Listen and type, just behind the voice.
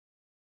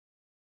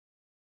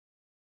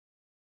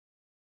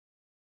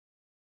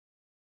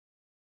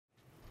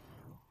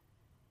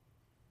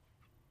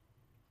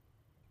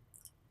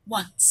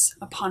Once,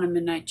 upon a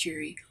midnight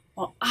dreary,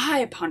 while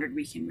I pondered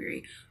weak and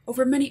weary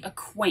over many a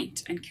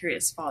quaint and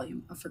curious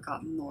volume of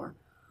forgotten lore,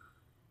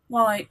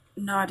 while I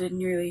nodded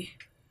nearly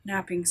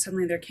napping,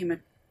 suddenly there came a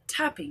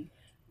tapping,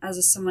 as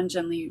of someone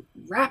gently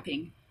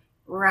rapping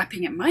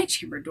at my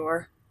chamber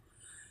door.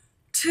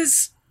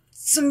 "'Tis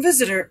some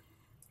visitor,"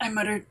 I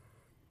muttered,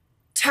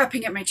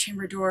 tapping at my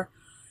chamber door.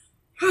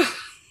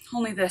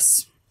 Only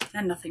this,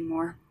 and nothing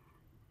more.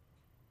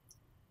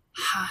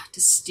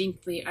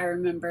 Distinctly I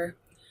remember.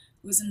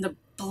 It was in the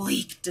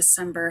bleak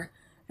December,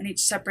 and each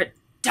separate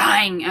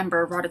dying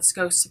ember wrought its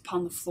ghost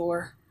upon the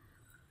floor.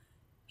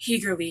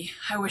 Eagerly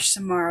I wished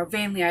some morrow,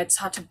 vainly I had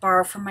sought to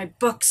borrow from my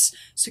books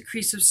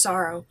secrets of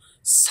sorrow,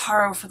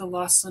 sorrow for the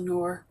lost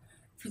Lenore,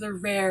 for the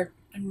rare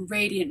and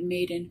radiant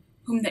maiden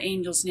whom the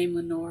angels name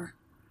Lenore,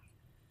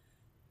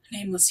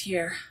 nameless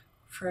here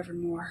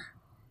forevermore.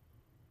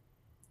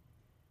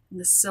 And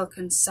the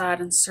silken,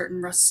 sad,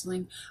 uncertain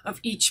rustling of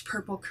each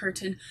purple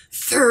curtain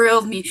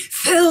thrilled me,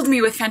 filled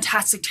me with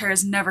fantastic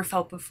terrors never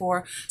felt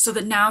before, so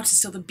that now, to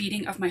still the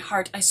beating of my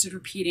heart, I stood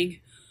repeating,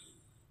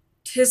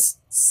 "'Tis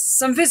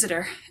some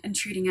visitor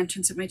entreating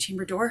entrance at my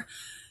chamber door.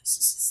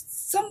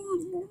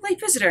 Some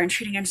late visitor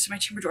entreating entrance at my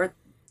chamber door.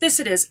 This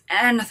it is,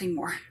 and nothing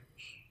more."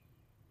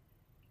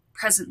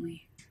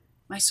 Presently,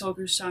 my soul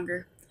grew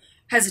stronger,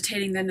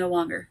 hesitating then no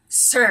longer.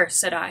 "Sir,"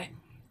 said I,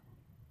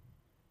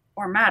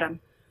 "or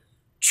madam,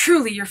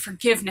 truly your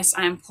forgiveness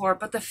I implore,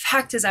 but the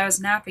fact is I was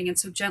napping, and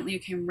so gently you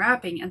came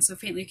rapping, and so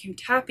faintly you came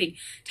tapping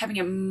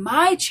at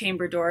my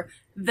chamber door,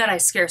 that I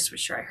scarce was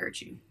sure I heard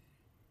you."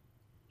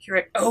 Here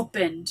it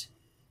opened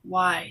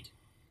wide,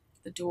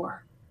 the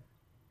door.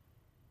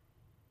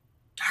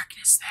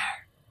 Darkness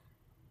there,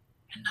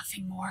 and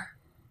nothing more.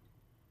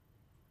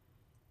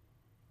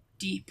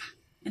 Deep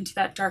into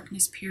that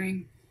darkness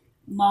peering,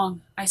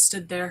 long I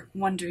stood there,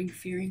 wondering,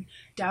 fearing,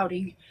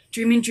 doubting,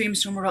 dreaming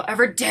dreams no mortal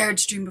ever dared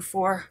to dream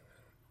before.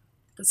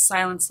 The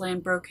silence lay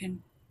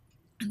unbroken,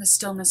 and the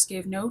stillness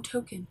gave no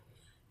token,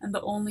 and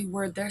the only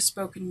word there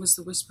spoken was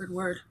the whispered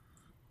word,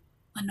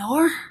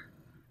 "Lenore?"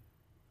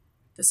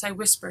 This I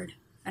whispered,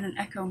 and an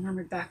echo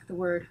murmured back the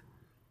word,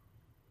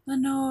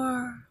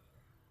 "Lenore."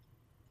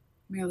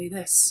 Merely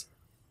this,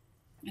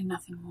 and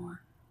nothing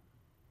more.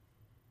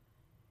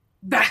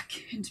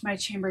 Back into my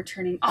chamber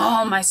turning,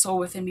 all my soul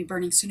within me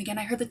burning, soon again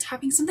I heard the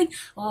tapping, something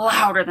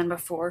louder than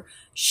before.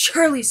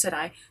 "Surely," said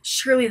I,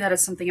 "surely that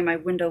is something in my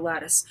window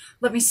lattice.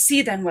 Let me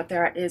see then what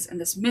thereat is, and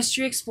this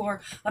mystery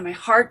explore. Let my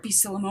heart be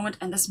still a moment,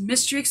 and this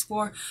mystery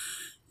explore.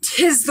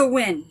 'Tis the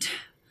wind,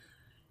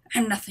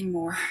 and nothing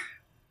more."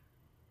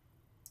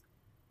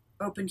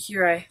 Open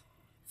here I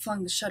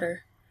flung the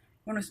shutter,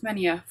 when with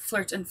many a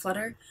flirt and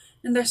flutter,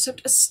 and there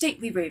stepped a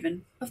stately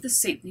raven of the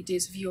saintly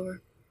days of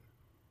yore.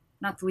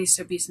 Not the least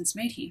obeisance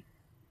made he,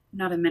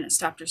 not a minute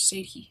stopped or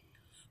stayed he,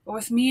 but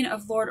with mien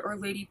of lord or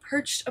lady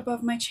perched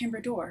above my chamber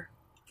door,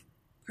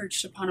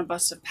 perched upon a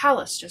bust of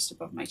Pallas just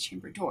above my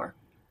chamber door,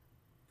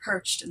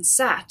 perched and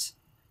sat,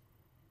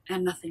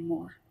 and nothing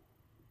more.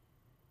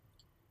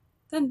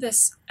 Then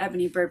this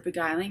ebony bird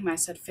beguiling my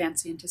sad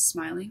fancy into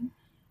smiling,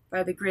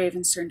 by the grave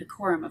and stern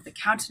decorum of the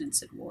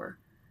countenance it wore,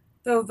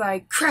 "Though thy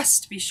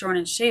crest be shorn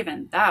and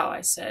shaven, thou,"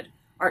 I said,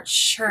 "art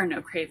sure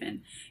no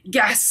craven,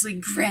 ghastly,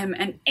 grim,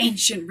 and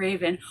ancient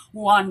raven,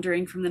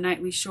 wandering from the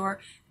nightly shore.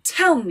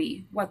 Tell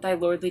me what thy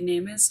lordly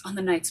name is on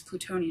the night's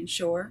Plutonian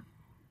shore."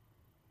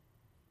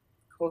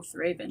 Quoth the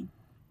raven,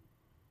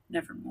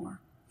 "Nevermore."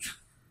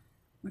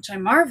 Which I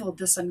marvelled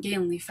this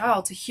ungainly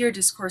fowl to hear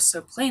discourse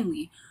so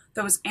plainly,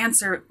 though his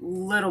answer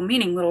little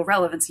meaning, little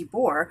relevancy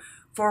bore,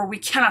 for we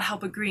cannot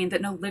help agreeing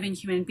that no living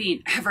human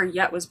being ever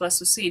yet was blessed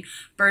with seeing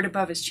bird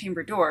above his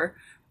chamber door,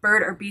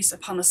 bird or beast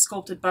upon the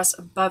sculpted bust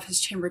above his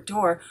chamber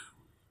door,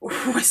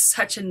 with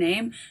such a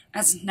name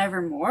as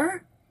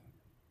Nevermore.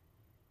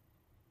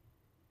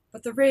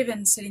 But the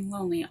raven, sitting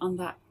lonely on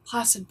that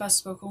placid bust,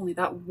 spoke only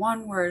that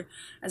one word,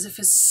 as if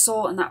his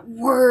soul in that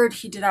word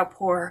he did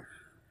outpour.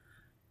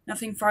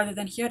 Nothing farther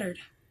than he uttered,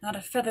 not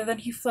a feather than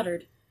he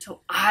fluttered,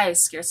 till I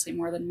scarcely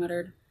more than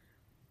muttered,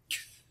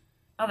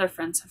 "Other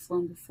friends have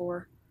flown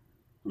before.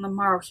 On the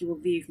morrow he will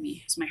leave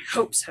me, as my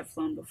hopes have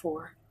flown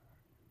before."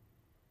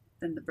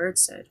 Then the bird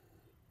said,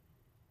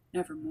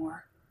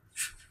 "Nevermore."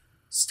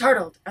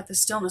 Startled at the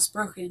stillness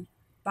broken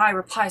by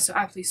reply so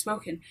aptly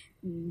spoken,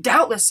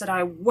 "Doubtless," said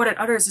I, "what it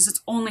utters is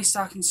its only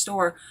stock in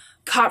store,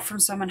 caught from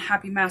some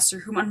unhappy master,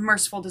 whom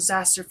unmerciful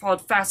disaster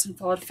followed fast and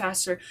followed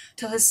faster,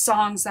 till his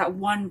songs that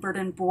one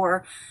burden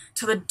bore,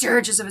 till the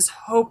dirges of his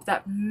hope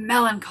that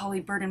melancholy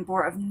burden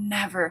bore of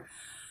never,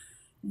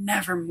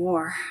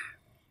 nevermore."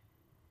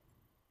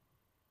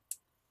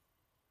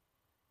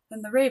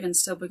 Then the raven,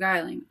 still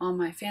beguiling all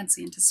my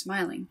fancy into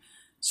smiling,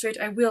 straight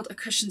I wheeled a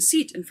cushioned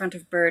seat in front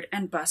of bird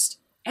and bust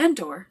and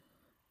door.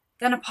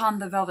 Then upon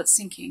the velvet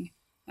sinking,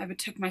 I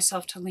betook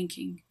myself to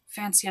linking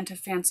fancy unto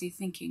fancy,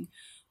 thinking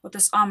what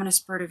this ominous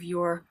bird of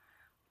yore,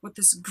 what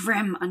this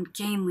grim,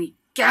 ungainly,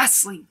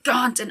 ghastly,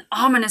 gaunt, and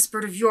ominous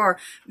bird of yore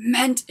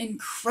meant in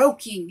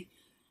croaking,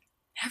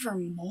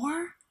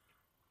 "Nevermore?"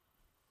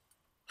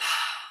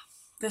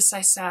 This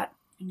I sat,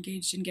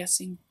 engaged in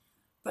guessing,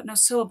 but no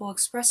syllable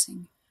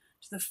expressing,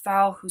 to the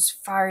fowl whose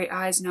fiery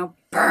eyes now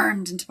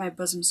burned into my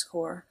bosom's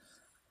core.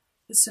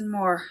 This and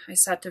more I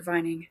sat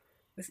divining,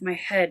 with my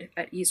head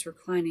at ease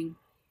reclining,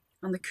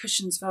 on the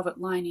cushion's velvet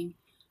lining,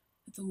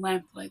 with the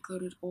lamplight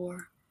gloated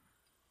o'er,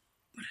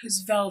 but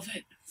whose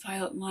velvet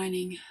violet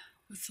lining,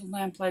 with the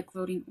lamplight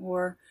gloating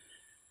o'er,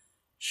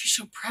 she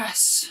shall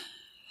press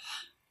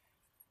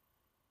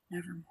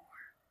nevermore.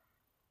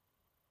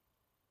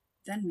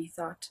 Then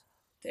methought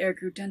the air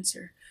grew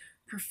denser,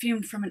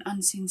 perfumed from an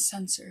unseen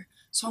censer,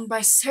 swung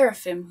by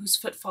seraphim whose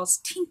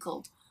footfalls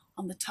tinkled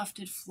on the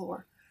tufted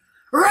floor.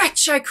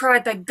 Wretch, I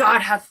cried, that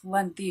God hath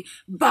lent thee,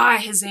 by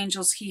his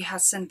angels he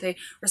hath sent thee,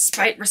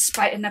 respite,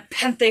 respite, and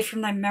nepenthe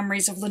from thy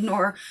memories of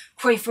Lenore.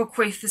 Quaff, oh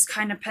quaff this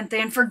kind nepenthe,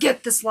 and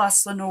forget this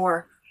lost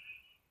Lenore.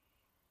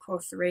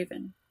 Quoth the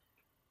raven,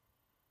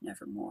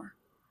 nevermore.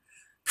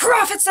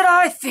 Prophet, said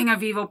I, thing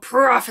of evil,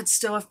 prophet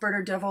still, if bird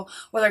or devil,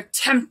 whether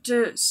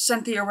tempter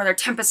sent thee, or whether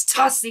tempest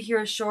tossed thee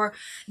here ashore,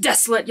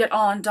 desolate yet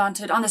all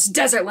undaunted, on this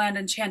desert land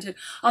enchanted,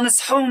 on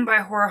this home by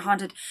horror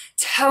haunted,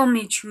 tell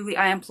me truly,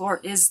 I implore,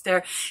 is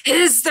there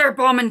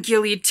balm in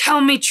Gilead?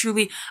 Tell me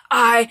truly,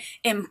 I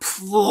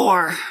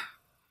implore.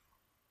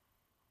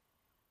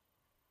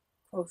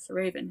 Quoth the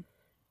raven,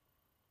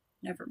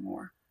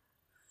 nevermore.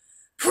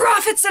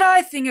 Prophet, said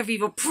I, thing of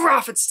evil,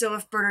 prophet still,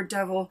 if bird or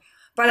devil,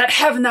 by that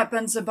heaven that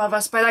bends above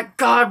us, by that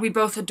God we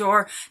both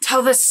adore,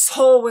 tell this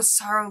soul with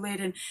sorrow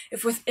laden,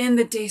 if within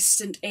the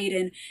distant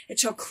Aiden it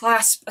shall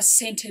clasp a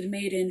sainted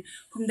maiden,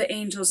 whom the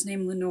angels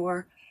name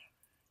Lenore,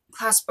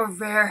 clasp a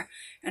rare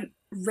and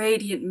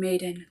radiant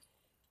maiden,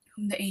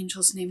 whom the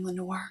angels name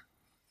Lenore.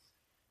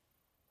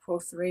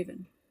 Quoth the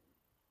raven,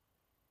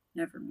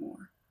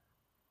 nevermore.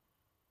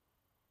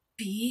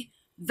 Be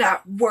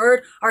that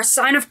word our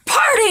sign of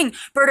parting!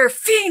 Bird or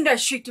fiend, I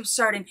shrieked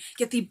upstarting,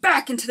 get thee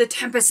back into the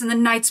tempest and the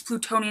night's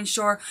Plutonian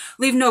shore.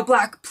 Leave no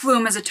black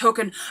plume as a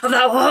token of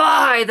that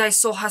lie thy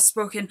soul hath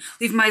spoken.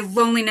 Leave my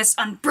loneliness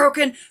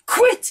unbroken.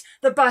 Quit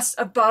the bust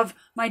above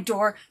my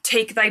door.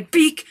 Take thy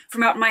beak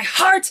from out my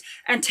heart,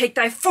 and take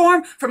thy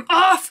form from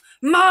off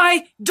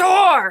my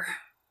door.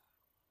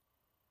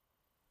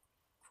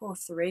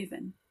 Quoth the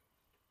raven,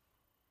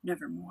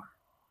 nevermore.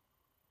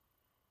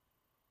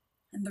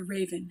 And the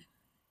raven,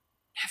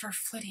 never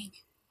flitting,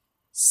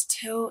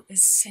 still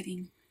is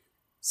sitting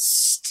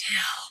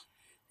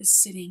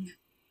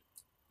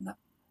on the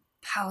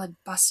pallid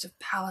bust of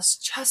Pallas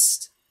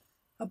just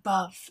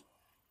above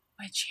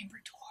my chamber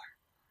door,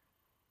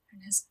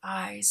 and his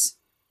eyes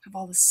have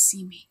all the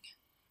seeming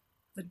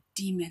of a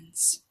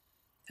demon's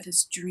that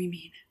is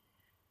dreaming,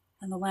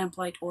 and the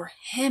lamplight o'er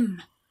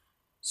him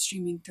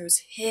streaming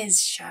throws his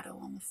shadow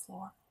on the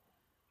floor,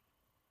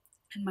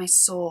 and my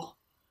soul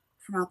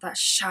from out that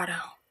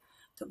shadow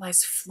that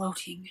lies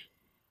floating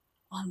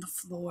on the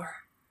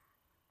floor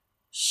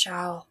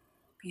shall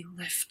be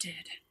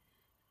lifted